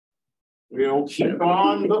we'll keep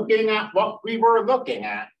on looking at what we were looking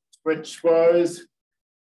at, which was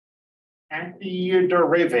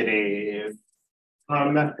antiderivative.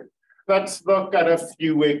 Let's look at a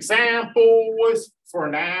few examples. For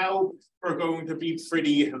now, we're going to be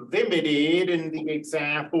pretty limited in the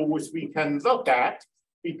examples we can look at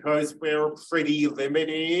because we're pretty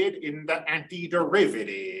limited in the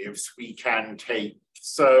antiderivatives we can take.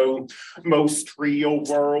 So most real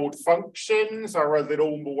world functions are a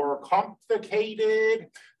little more complicated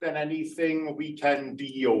than anything we can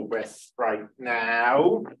deal with right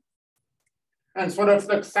now. And sort of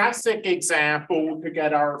the classic example to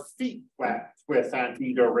get our feet wet with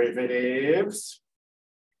antiderivatives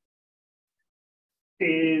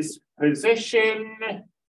is position,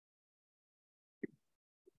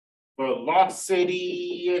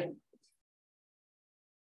 velocity,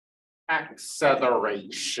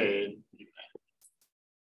 acceleration.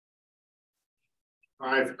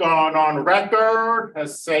 I've gone on record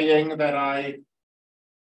as saying that I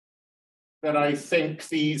think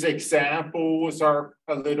these examples are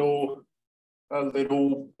a little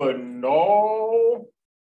banal,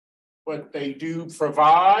 but they do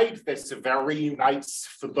provide this very nice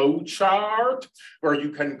flow chart where you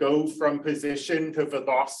can go from position to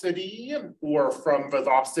velocity or from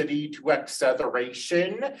velocity to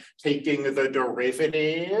acceleration, taking the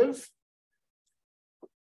derivative.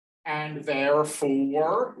 And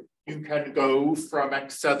therefore, you can go from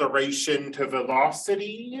acceleration to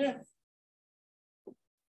velocity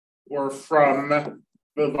or from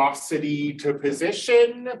velocity to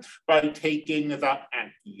position by taking the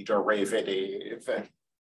antiderivative.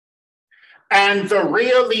 And the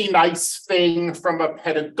really nice thing from a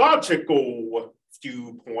pedagogical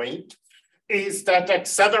viewpoint is that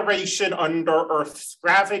acceleration under Earth's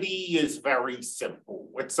gravity is very simple.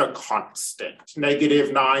 It's a constant, negative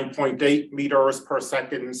 9.8 meters per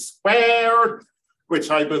second squared,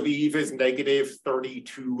 which I believe is negative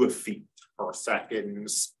 32 feet per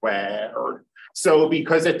second squared. So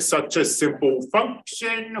because it's such a simple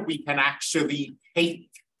function, we can actually take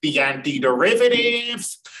the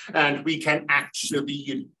antiderivatives and we can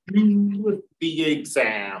actually do the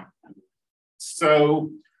exam.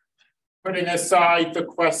 So putting aside the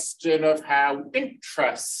question of how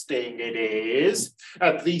interesting it is,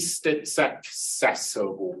 at least it's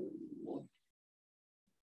accessible.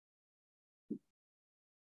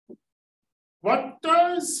 What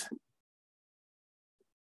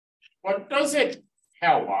does it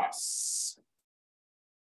tell us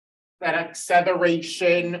that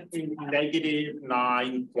acceleration is negative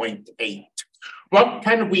 9.8? What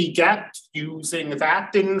can we get using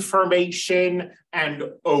that information and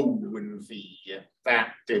only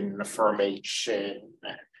that information?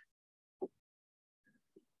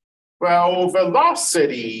 Well,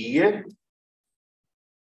 velocity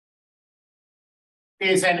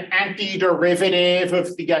is an antiderivative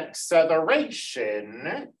of the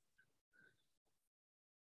acceleration.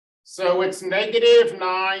 So it's negative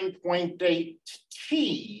 9.8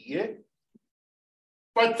 t,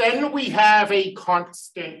 but then we have a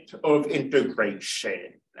constant of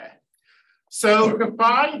integration. So to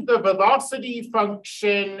find the velocity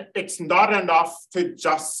function, it's not enough to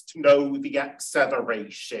just know the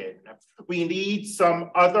acceleration. We need some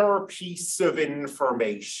other piece of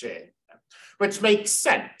information, which makes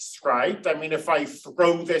sense, right? I mean, if I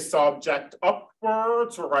throw this object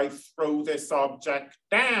upwards or I throw this object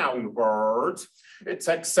downwards, its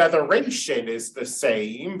acceleration is the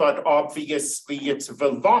same, but obviously its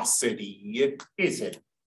velocity isn't.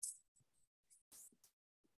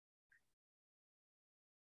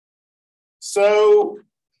 So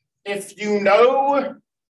if you know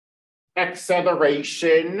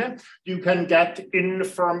acceleration, you can get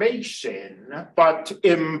information, but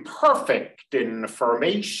imperfect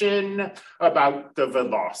information about the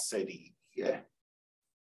velocity.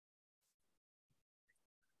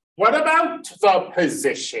 What about the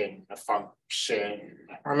position function?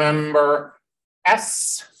 Remember,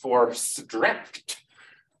 S for strict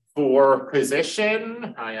for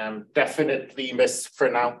position. I am definitely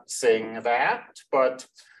mispronouncing that, but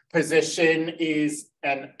position is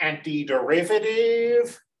an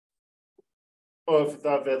antiderivative of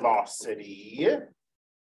the velocity.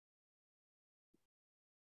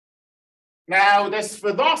 Now, this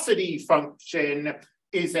velocity function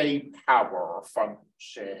is a power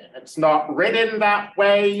function. It's not written that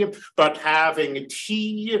way, but having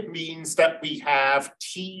t means that we have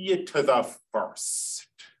t to the first.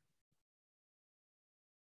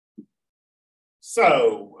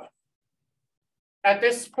 So At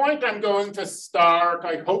this point, I'm going to start,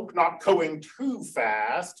 I hope not going too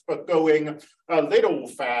fast, but going a little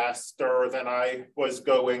faster than I was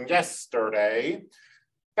going yesterday.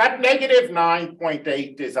 That negative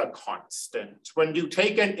 9.8 is a constant. When you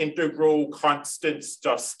take an integral, constants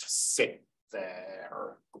just sit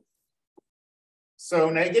there.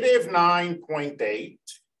 So negative 9.8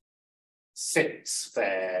 sits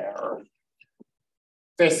there.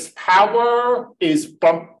 This power is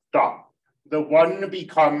bumped up. The 1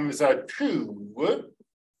 becomes a 2.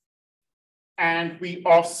 And we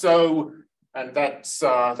also, and that's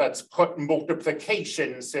put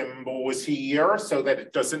multiplication symbols here so that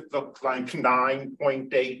it doesn't look like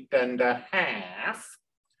 9.8 and a half.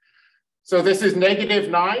 So this is negative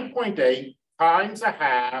 9.8 times a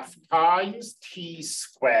half times t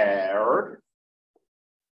squared.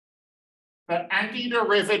 The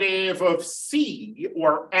antiderivative of c,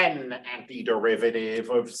 or n antiderivative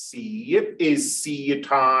of c, is c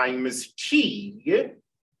times t.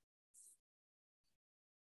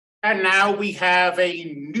 And now we have a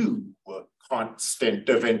new constant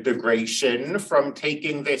of integration from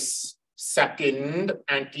taking this second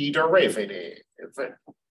antiderivative.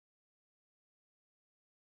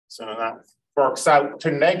 So that works out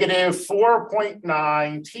to negative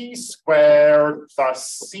 4.9 t squared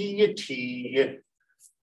plus ct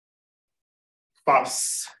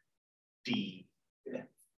plus d.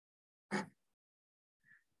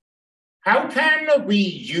 How can we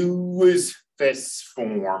use this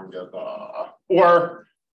formula? Or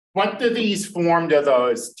what do these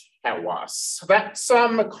formulas tell us? Let's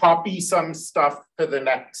copy some stuff to the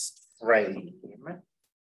next frame.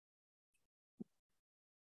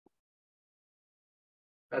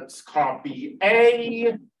 Let's copy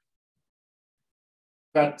A.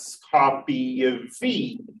 Let's copy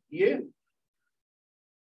V.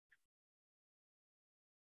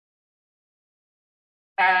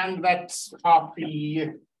 And let's copy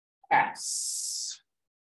S.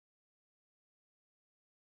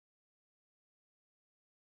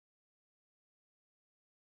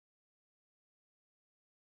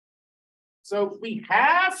 So we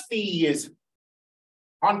have these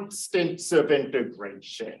constants of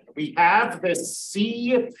integration. We have this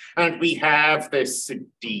C and we have this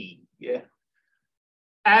D.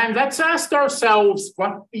 And let's ask ourselves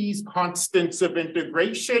what these constants of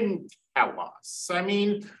integration tell us. I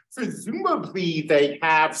mean, presumably they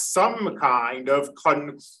have some kind of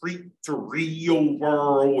concrete real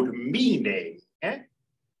world meaning.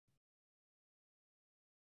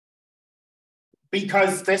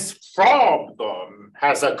 Because this problem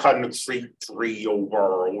has a concrete real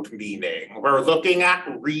world meaning. We're looking at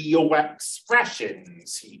real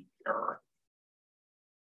expressions here.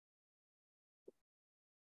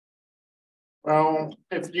 Well,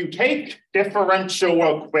 if you take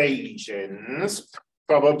differential equations,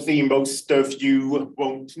 probably most of you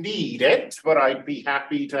won't need it, but I'd be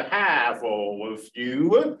happy to have all of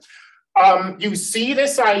you. You see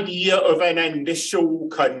this idea of an initial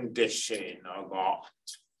condition a lot.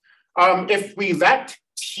 If we let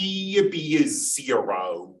t be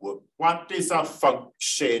 0, what is a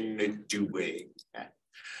function doing?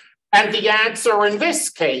 And the answer in this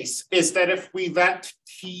case is that if we let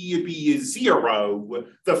t be 0,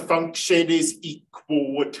 the function is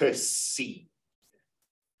equal to c.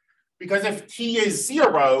 Because if t is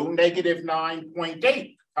 0, negative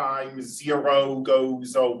 9.8 times 0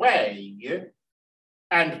 goes away,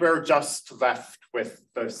 and we're just left with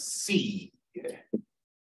the c.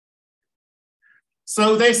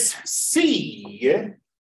 So this c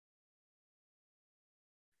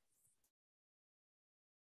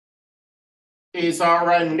is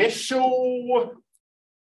our initial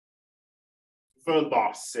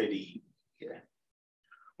velocity.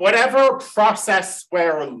 Whatever process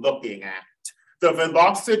we're looking at, the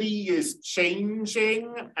velocity is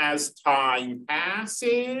changing as time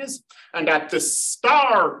passes, and at the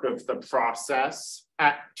start of the process,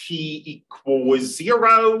 at t equals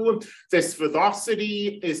 0, this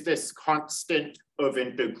velocity is this constant of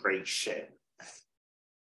integration.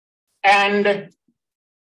 And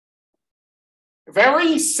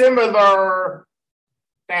very similar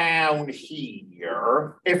down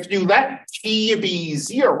here, if you let t be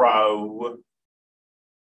 0,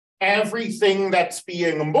 everything that's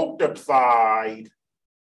being multiplied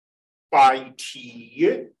by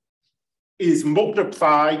t is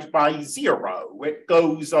multiplied by 0. It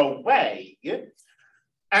goes away,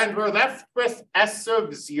 and we're left with s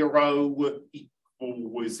of 0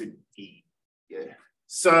 equals d.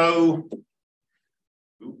 So,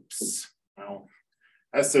 well,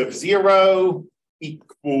 s of 0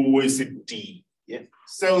 equals d.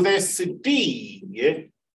 So this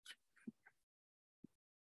d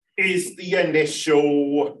is the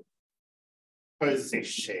initial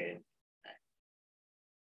position.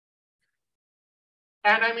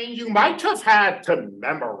 And I mean, you might have had to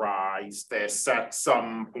memorize this at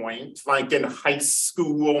some point, like in high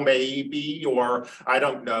school maybe, or I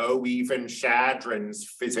don't know, even Shadron's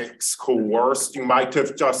physics course. You might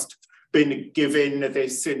have just been given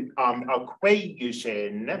this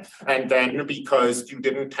equation, and then because you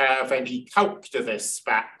didn't have any calculus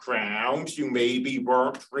background, you maybe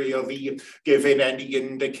weren't really given any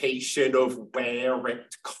indication of where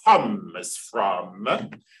it comes from.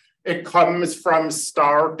 It comes from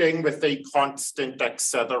starting with a constant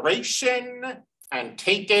acceleration and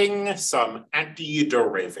taking some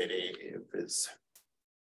antiderivatives.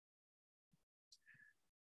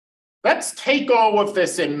 Let's take all of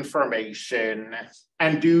this information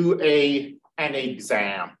and do an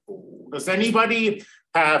example. Does anybody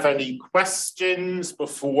have any questions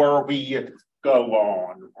before we go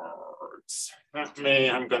onwards?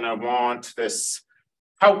 I'm gonna want this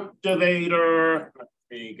calculator. Let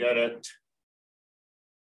me get it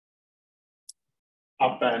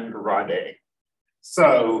up and running.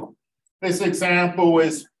 So this example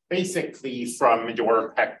is basically from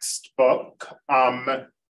your textbook.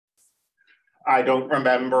 I don't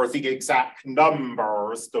remember the exact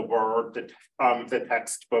numbers, the word that the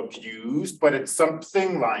textbook used, but it's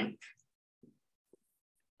something like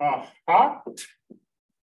a hot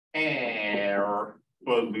air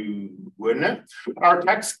balloon. Our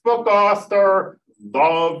textbook author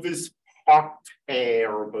loves hot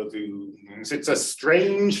air balloons. It's a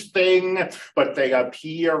strange thing, but they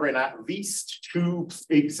appear in at least 2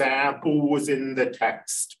 examples in the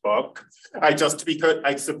textbook. I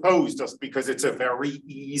suppose just because it's a very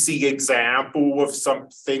easy example of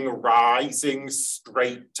something rising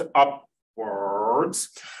straight upwards.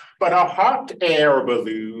 But a hot air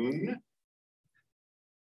balloon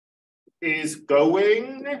is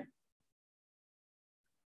going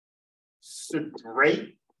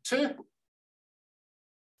straight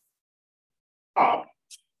up.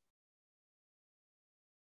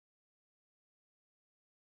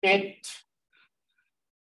 It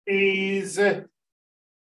is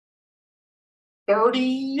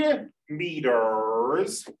 30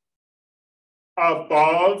 meters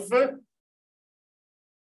above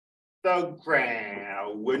the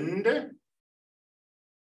ground,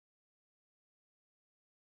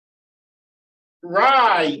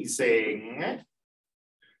 rising.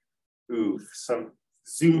 Some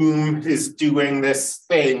Zoom is doing this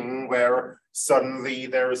thing where suddenly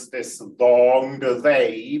there's this long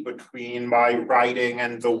delay between my writing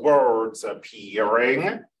and the words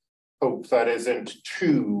appearing. Hope that isn't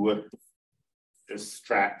too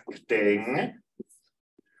distracting.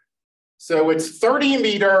 So it's 30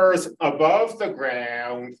 meters above the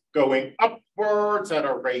ground, going upwards at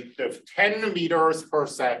a rate of 10 meters per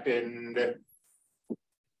second.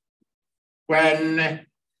 When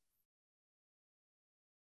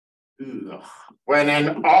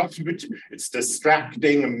an object, it's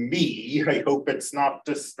distracting me, I hope it's not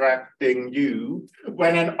distracting you.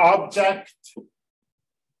 When an object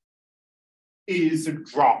is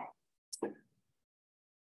dropped,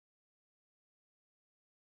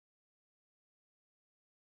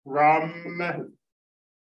 from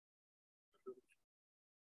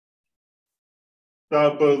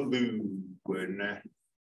the balloon,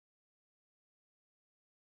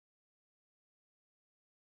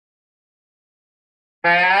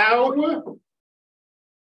 how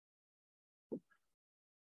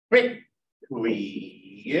quickly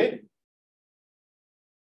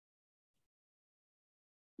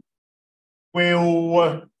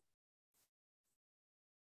will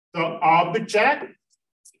the object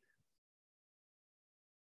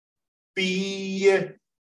be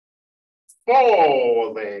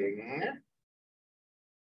falling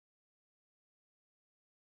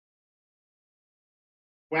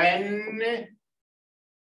when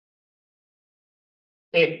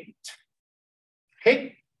it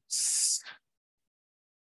hits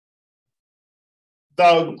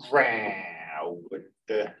the ground?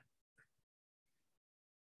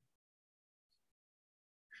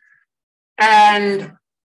 And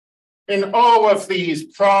in all of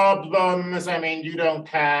these problems, I mean, you don't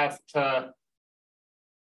have to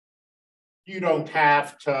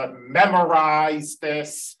memorize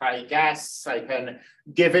this. I guess I can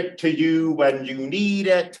give it to you when you need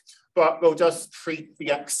it, but we'll just treat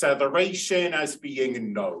the acceleration as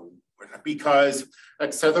being known, because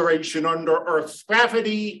acceleration under Earth's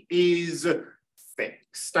gravity is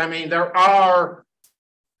fixed. I mean, there are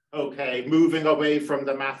Okay, moving away from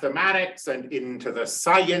the mathematics and into the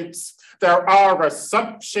science, there are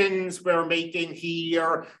assumptions we're making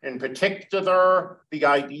here. In particular, the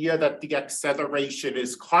idea that the acceleration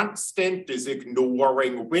is constant is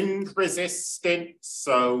ignoring wind resistance,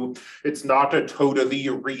 so it's not a totally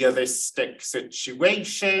realistic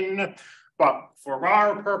situation. But for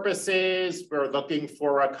our purposes, we're looking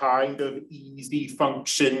for a kind of easy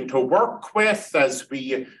function to work with as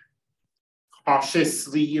we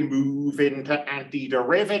cautiously move into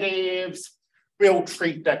antiderivatives. We'll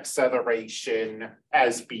treat acceleration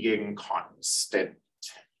as being constant.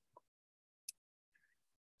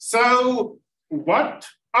 So what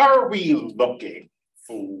are we looking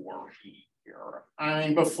for here? I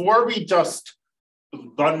mean, before we just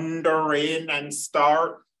blunder in and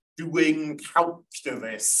start doing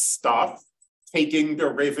calculus stuff, taking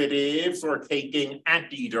derivatives or taking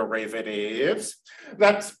antiderivatives,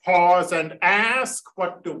 let's pause and ask,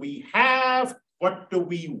 what do we have? What do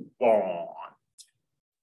we want?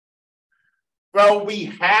 Well, we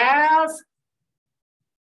have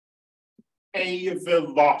a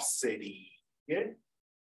velocity.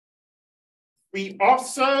 We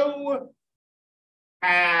also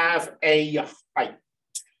have a height.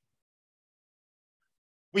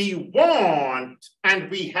 We want, and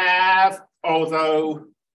we have, although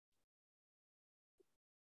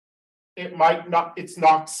it's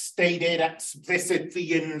not stated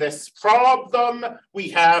explicitly in this problem, we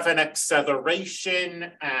have an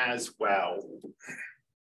acceleration as well.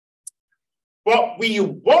 What we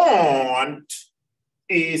want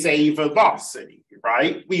is a velocity,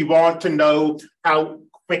 right? We want to know how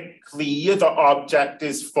quickly the object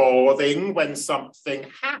is falling when something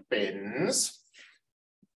happens.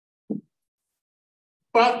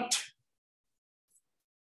 But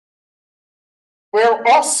we're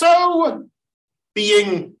also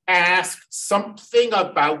being asked something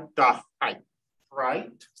about the height,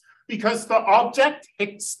 right? Because the object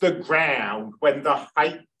hits the ground when the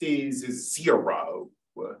height is 0.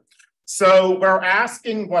 So we're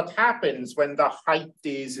asking what happens when the height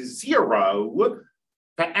is 0.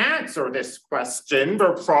 To answer this question,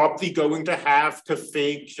 we're probably going to have to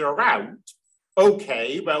figure out,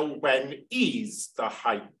 okay, well, when is the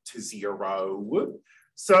height 0?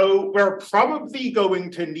 So we're probably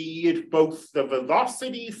going to need both the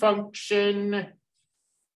velocity function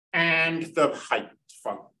and the height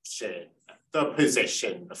function, the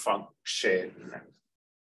position function.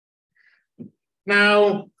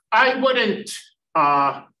 Now, I wouldn't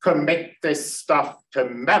commit this stuff to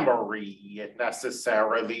memory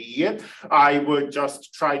necessarily. I would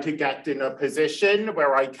just try to get in a position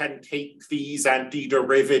where I can take these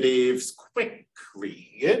antiderivatives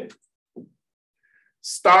quickly.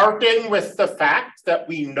 Starting with the fact that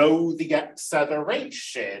we know the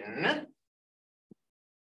acceleration.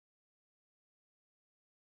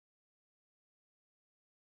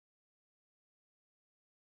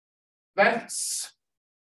 Let's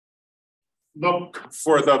look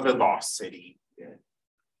for the velocity.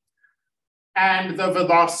 And the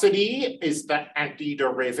velocity is the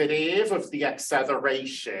antiderivative of the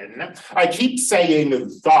acceleration. I keep saying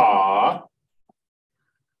the.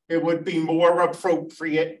 It would be more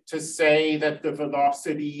appropriate to say that the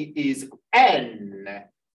velocity is n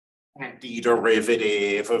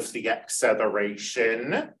antiderivative of the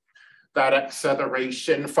acceleration. That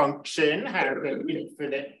acceleration function has an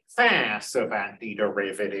infinite class of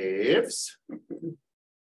antiderivatives.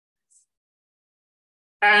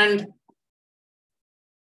 And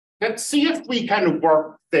let's see if we can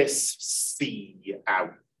work this C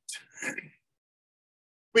out.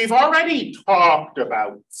 We've already talked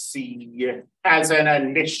about C as an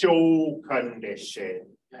initial condition.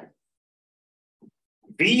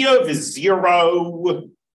 V of 0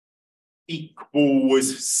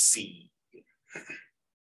 equals C.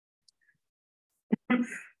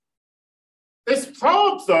 This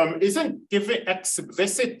problem isn't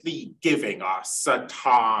explicitly giving us a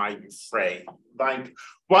time frame. Like,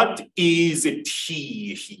 what is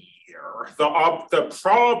T here? The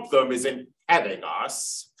problem isn't telling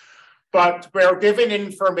us, but we're given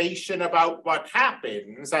information about what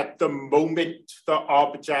happens at the moment the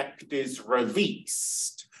object is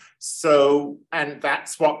released. So, and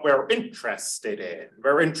that's what we're interested in.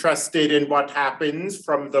 We're interested in what happens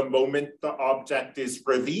from the moment the object is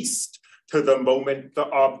released to the moment the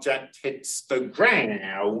object hits the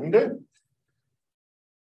ground.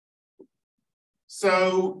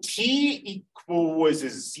 So T equals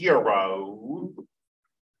 0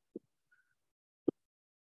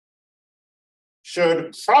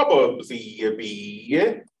 should probably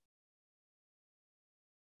be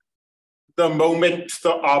the moment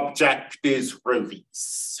the object is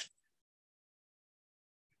released.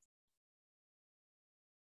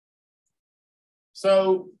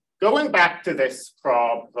 So going back to this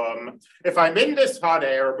problem, if I'm in this hot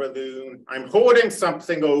air balloon, I'm holding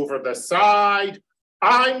something over the side,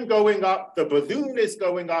 I'm going up, the balloon is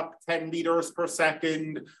going up 10 meters per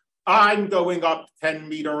second, I'm going up 10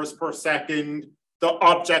 meters per second, the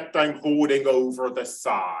object I'm holding over the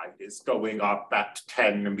side is going up at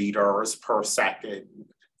 10 meters per second.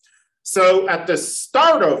 So at the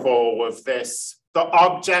start of all of this, the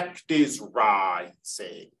object is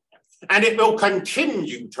rising. And it will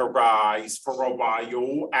continue to rise for a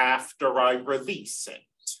while after I release it.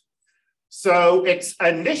 So its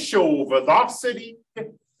initial velocity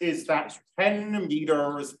is that 10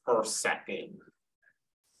 meters per second.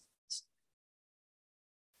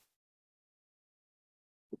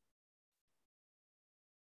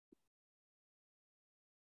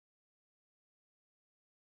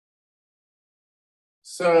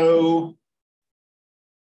 So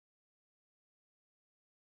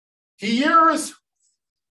here's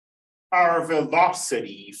our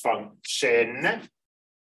velocity function.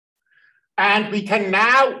 And we can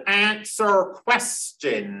now answer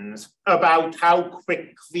questions about how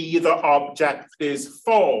quickly the object is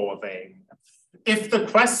falling. If the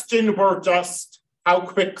question were just how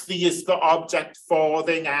quickly is the object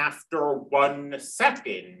falling after 1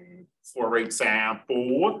 second, for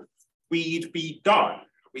example, we'd be done.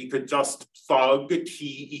 We could just plug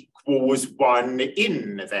t equals 1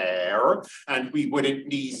 in there, and we wouldn't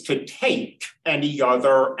need to take any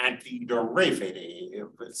other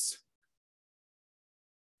antiderivatives.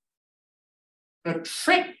 The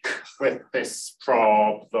trick with this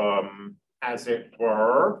problem, as it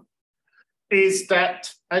were, is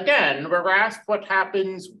that, again, we're asked what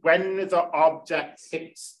happens when the object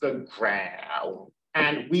hits the ground,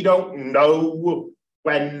 and we don't know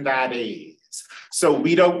when that is. So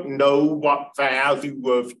we don't know what value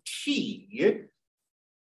of t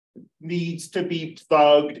needs to be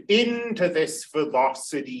plugged into this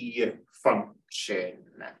velocity function.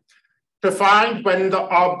 To find when the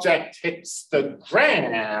object hits the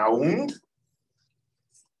ground,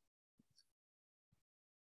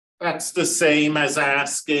 that's the same as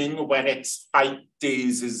asking when its height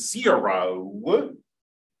is 0.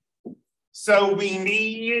 So we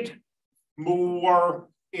need more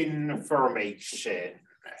information.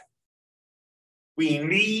 We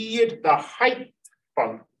need the height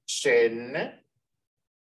function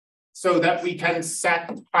so that we can set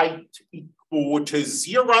height equal to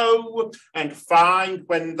 0 and find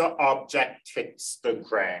when the object hits the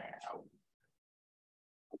ground.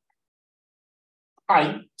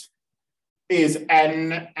 Height is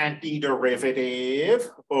n antiderivative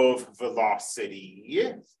of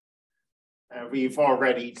velocity. We've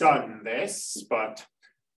already done this, but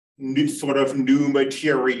sort of new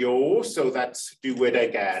material, so let's do it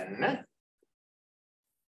again.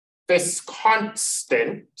 This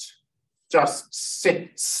constant just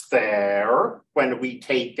sits there when we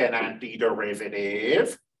take an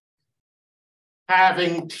antiderivative.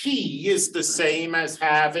 Having t is the same as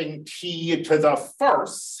having t to the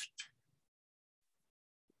first.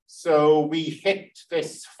 So we hit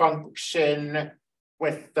this function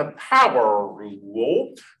with the power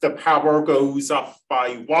rule. The power goes up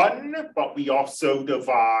by 1, but we also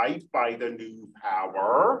divide by the new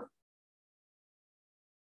power.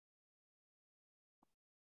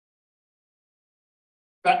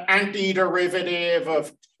 The antiderivative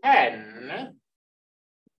of 10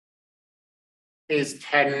 is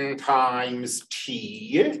 10 times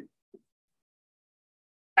t.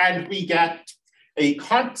 And we get a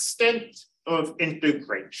constant of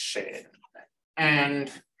integration. And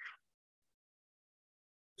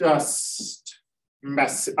just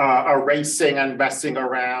erasing and messing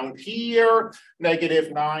around here,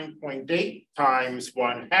 negative 9.8 times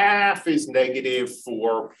 1/2 is negative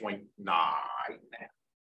 4.9.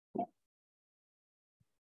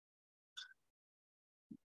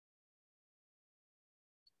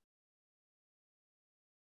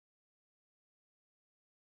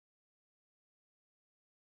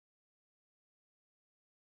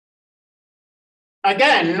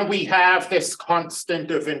 Again, we have this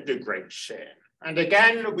constant of integration. And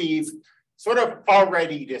again, we've sort of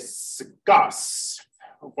already discussed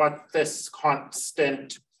what this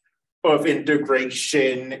constant of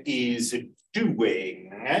integration is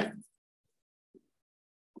doing.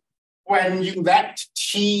 When you let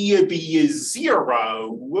t be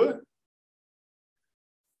 0,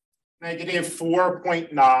 negative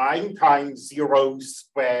 4.9 times 0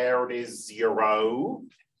 squared is 0.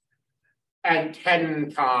 And 10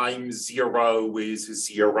 times 0 is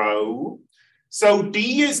 0. So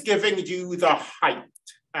d is giving you the height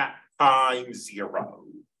at time 0.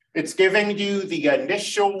 It's giving you the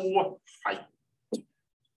initial height.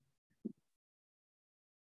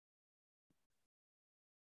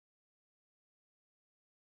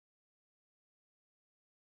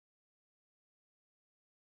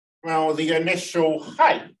 Well, the initial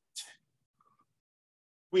height,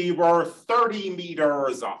 we were 30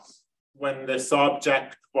 meters up when this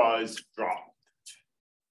object was dropped.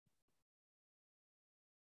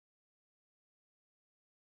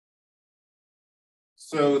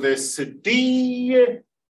 So this D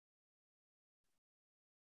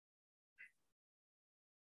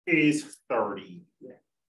is 30.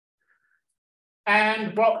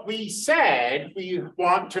 And what we said, we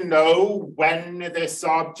want to know when this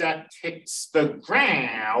object hits the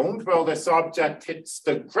ground. Well, this object hits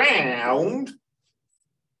the ground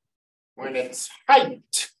when its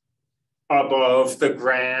height above the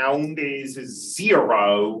ground is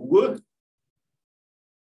 0.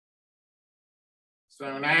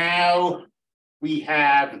 So now we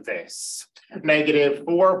have this. Negative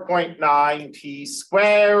 4.9 t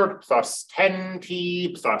squared plus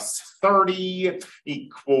 10t plus 30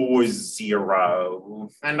 equals 0.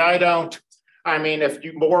 And I mean, if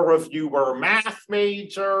more of you were math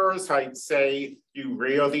majors, I'd say you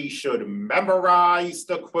really should memorize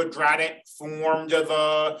the quadratic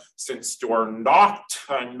formula. Since you're not,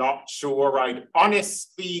 I'm not sure I'd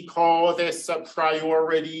honestly call this a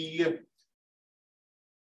priority.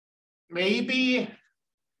 Maybe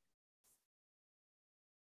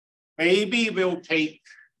we'll take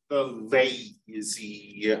the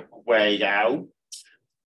lazy way out.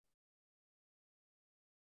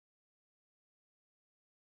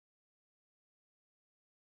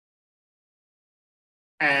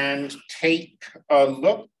 And take a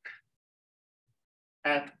look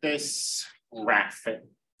at this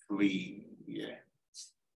graphically.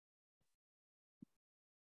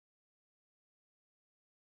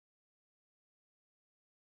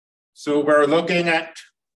 So we're looking at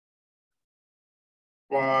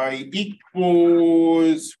y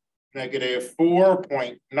equals negative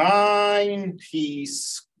 4.9 t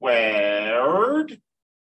squared.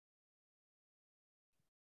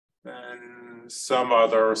 And some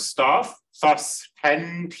other stuff, plus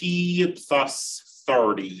 10t plus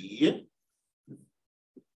 30.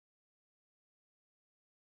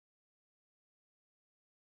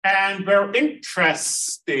 And we're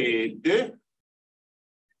interested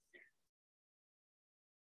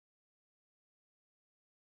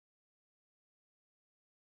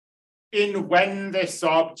in when this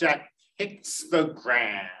object hits the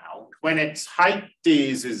ground, when its height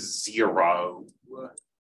is 0.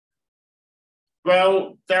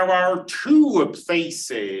 Well, there are 2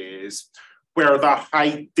 places where the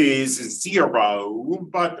height is 0,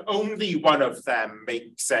 but only one of them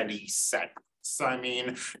makes any sense. I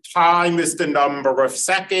mean, time is the number of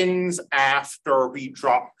seconds after we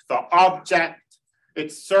drop the object.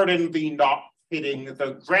 It's certainly not hitting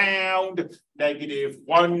the ground, negative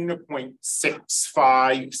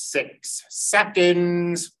 1.656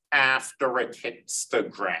 seconds after it hits the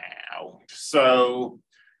ground. So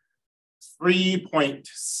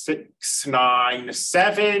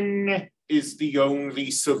 3.697 is the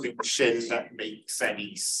only solution that makes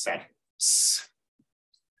any sense.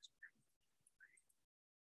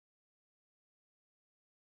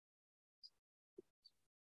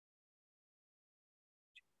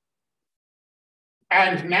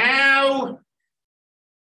 And now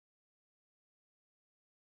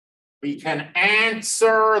we can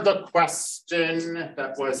answer the question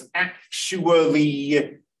that was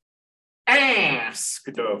actually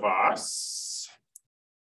asked of us.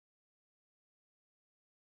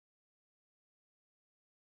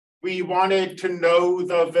 We wanted to know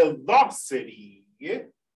the velocity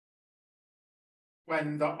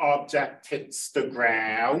when the object hits the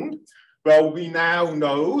ground. Well, we now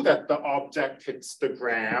know that the object hits the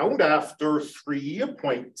ground after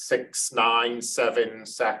 3.697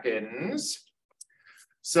 seconds.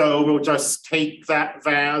 So we'll just take that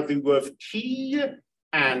value of t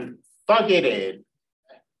and plug it in.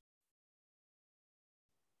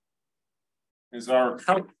 Is our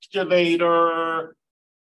calculator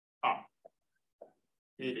up?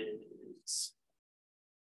 It is.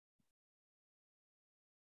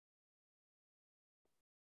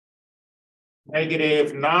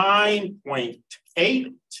 Negative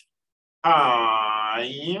 9.8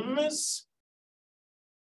 times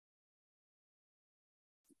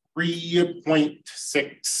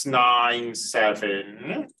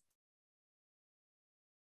 3.697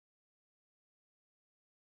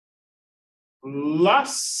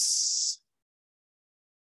 plus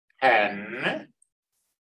 10.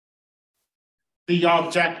 The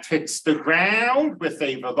object hits the ground with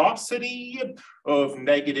a velocity of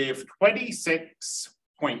negative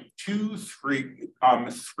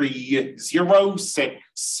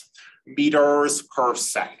 26.306 meters per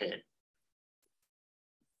second.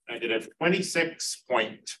 Negative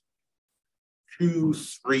 26.306 2,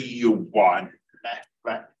 3, 1,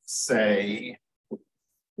 let's say.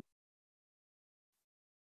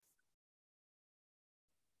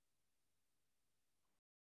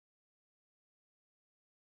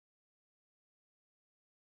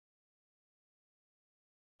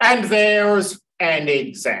 And there's an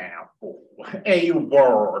example, a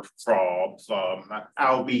word problem,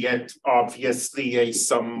 albeit obviously a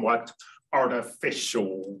somewhat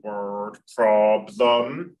artificial word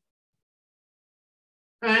problem.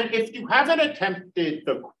 And if you haven't attempted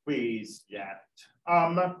the quiz yet,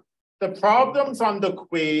 the problems on the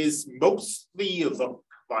quiz mostly look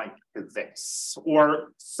like this, or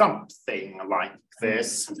something like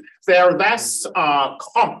this. They're less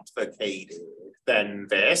complicated than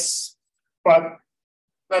this, but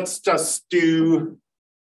let's just do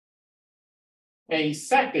a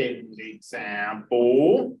second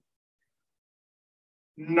example.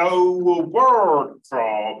 No word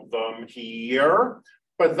problem here,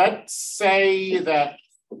 but let's say that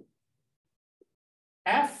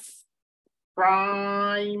f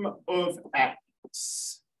prime of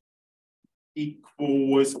x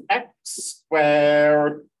equals x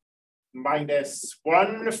squared minus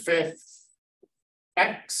 1/5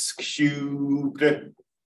 x cubed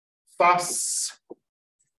plus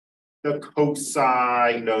the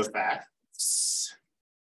cosine of x.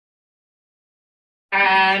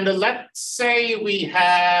 And let's say we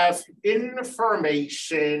have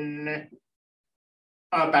information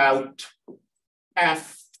about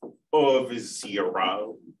f of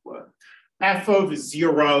 0. F of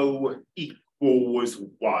 0 equals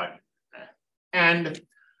 1. And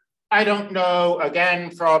I don't know,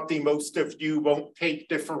 again, probably most of you won't take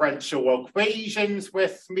differential equations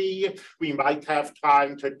with me. We might have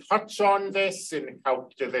time to touch on this in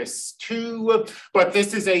calculus 2, but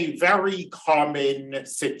this is a very common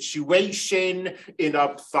situation in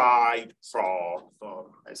applied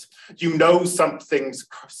problems. You know something's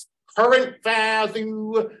current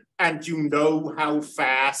value, and you know how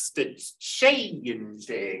fast it's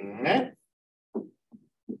changing.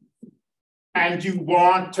 And you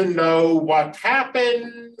want to know what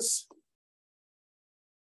happens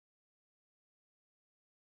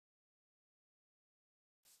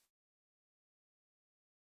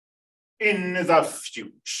in the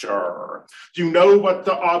future. You know what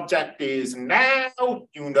the object is now,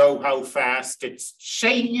 you know how fast it's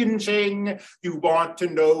changing, you want to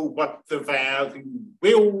know what the value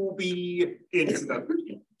will be in the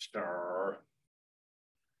future.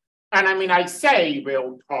 And I mean, I say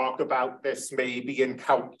we'll talk about this maybe in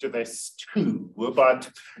calculus 2, but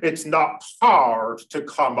it's not hard to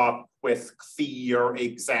come up with clear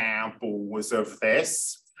examples of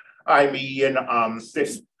this. I mean,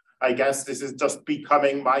 I guess this is just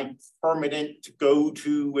becoming my permanent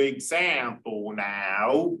go-to example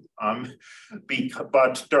now.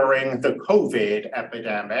 But during the COVID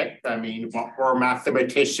epidemic, I mean, what were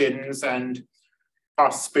mathematicians and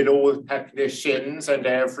hospital technicians and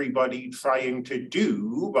everybody trying to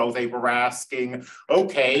do? Well, they were asking,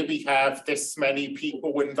 okay, we have this many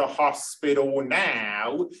people in the hospital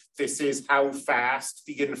now. This is how fast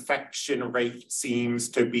the infection rate seems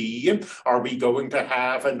to be. Are we going to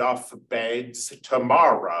have enough beds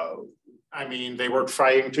tomorrow? I mean, they were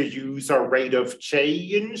trying to use a rate of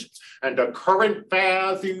change and a current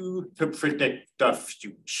value to predict the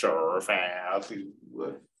future value.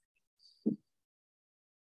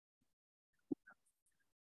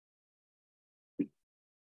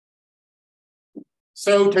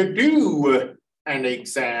 So to do an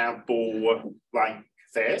example like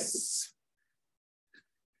this,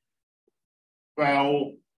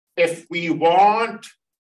 well, if we want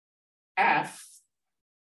f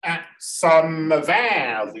at some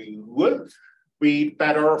value, we'd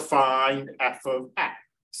better find f of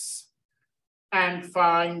x. And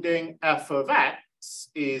finding f of x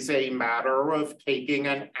is a matter of taking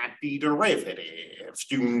an antiderivative.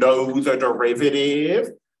 You know the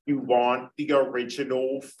derivative. You want the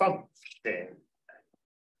original function.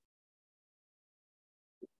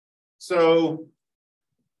 So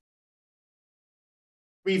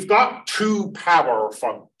we've got two power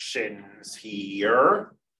functions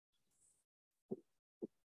here.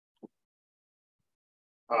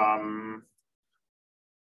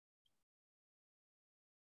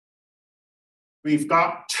 We've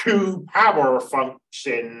got two power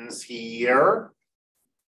functions here.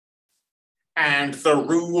 And the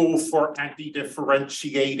rule for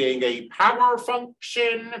anti-differentiating a power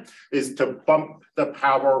function is to bump the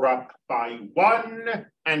power up by 1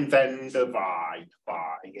 and then divide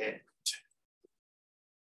by it.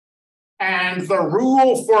 And the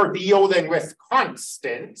rule for dealing with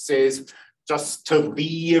constants is just to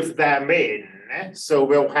leave them in So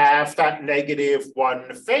we'll have that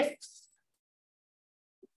 -1/5.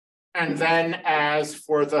 And then as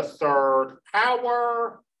for the third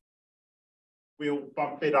power, we'll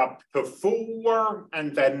bump it up to 4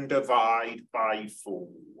 and then divide by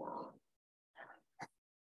 4.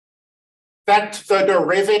 That the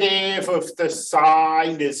derivative of the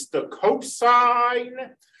sine is the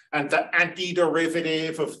cosine, and the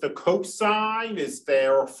antiderivative of the cosine is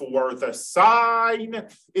therefore the sine,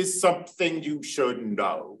 is something you should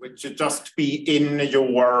know. It should just be in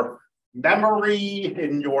your memory,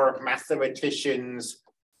 in your mathematician's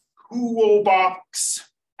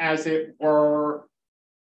toolbox, as it were.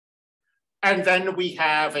 And then we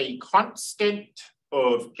have a constant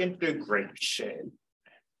of integration.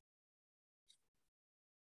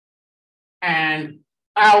 And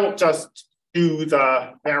I'll just do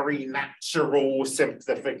the very natural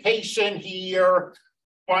simplification here.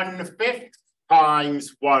 1/5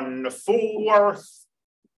 times 1/4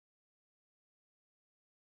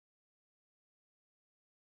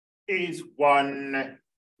 is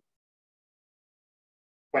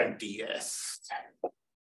 1/20th.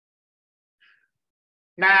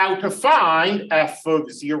 Now, to find f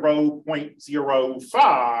of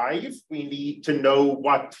 0.05, we need to know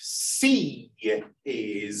what c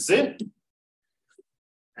is.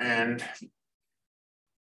 And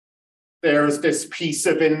there's this piece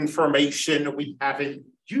of information we haven't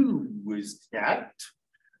used yet,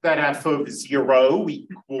 that f of 0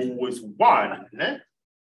 equals 1.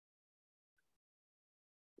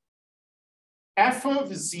 F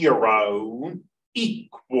of 0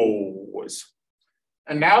 equals,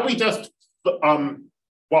 and now we just 1.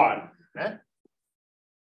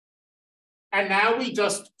 And now we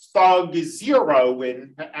just plug 0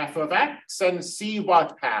 into f of x and see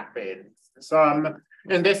what happens.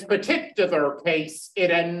 In this particular case, it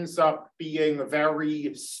ends up being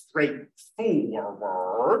very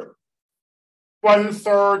straightforward.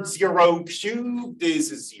 1/3 0 cubed is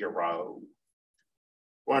 0.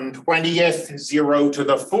 1/20th, 0 to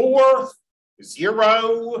the 4th,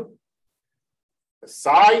 0. The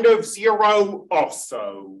sine of 0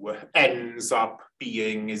 also ends up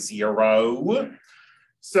being 0.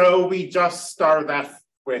 So we just start left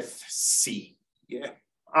with c.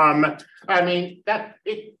 I mean,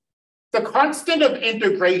 the constant of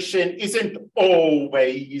integration isn't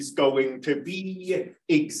always going to be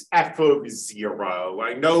f of 0.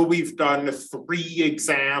 I know we've done 3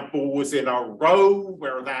 examples in a row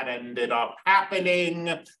where that ended up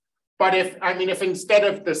happening. But if instead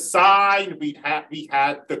of the sine, we had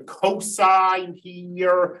the cosine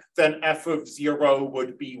here, then f of 0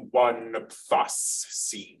 would be 1 plus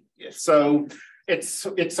c. So it's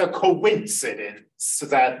a coincidence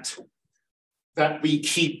that we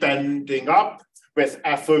keep ending up with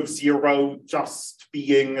f of 0 just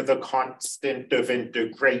being the constant of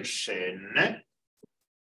integration.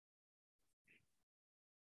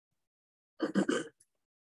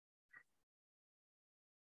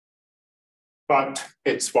 But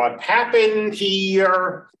it's what happened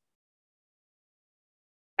here.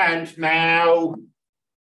 And now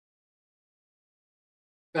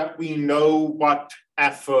that we know what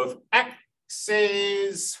f of x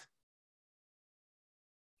is,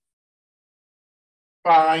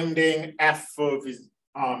 finding f of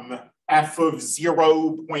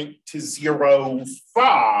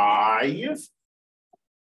 0.05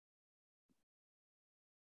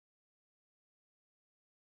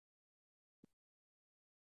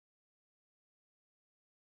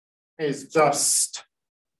 is just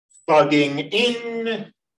plugging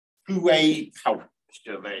in to a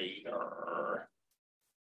calculator.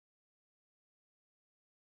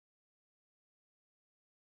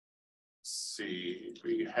 Let's see,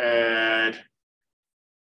 we had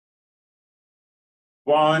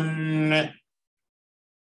 1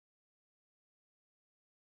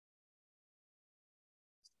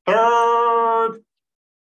 third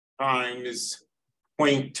times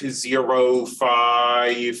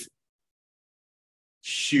 0.05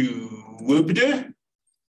 cubed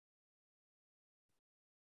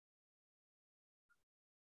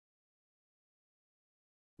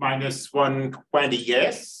minus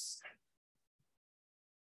 1/20th.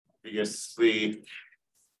 Obviously,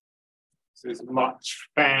 this is much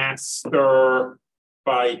faster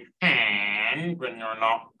by hand when you're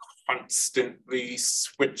not constantly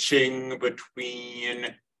switching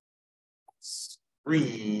between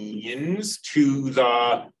screens to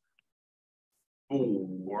the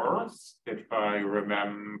 4th, if I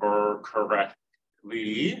remember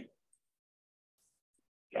correctly.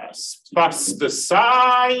 Yes, plus the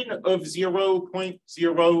sine of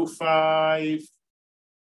 0.05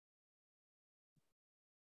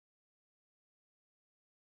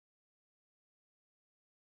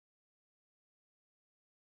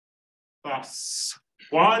 plus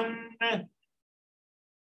 1.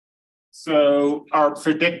 So our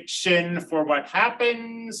prediction for what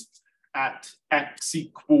happens at x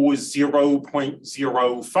equals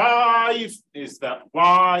 0.05 is that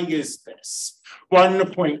y is this,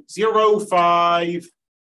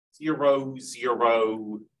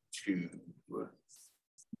 1.05002.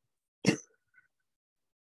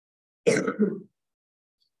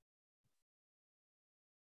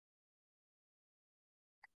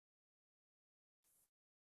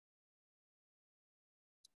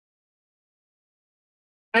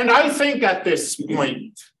 And I think at this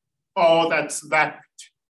point, all that's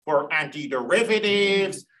left for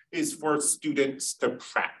antiderivatives is for students to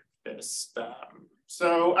practice them.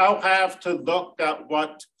 So I'll have to look at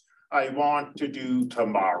what I want to do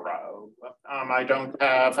tomorrow. I don't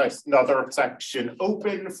have another section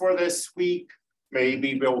open for this week.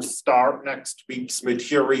 Maybe we'll start next week's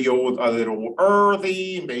material a little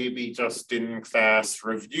early, maybe just in class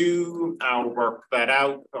review. I'll work that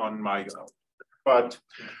out on my own. But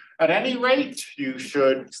at any rate, you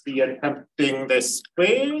should be attempting this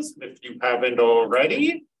quiz if you haven't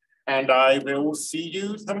already. And I will see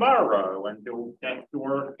you tomorrow, and you'll get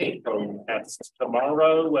your take-home test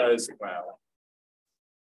tomorrow as well.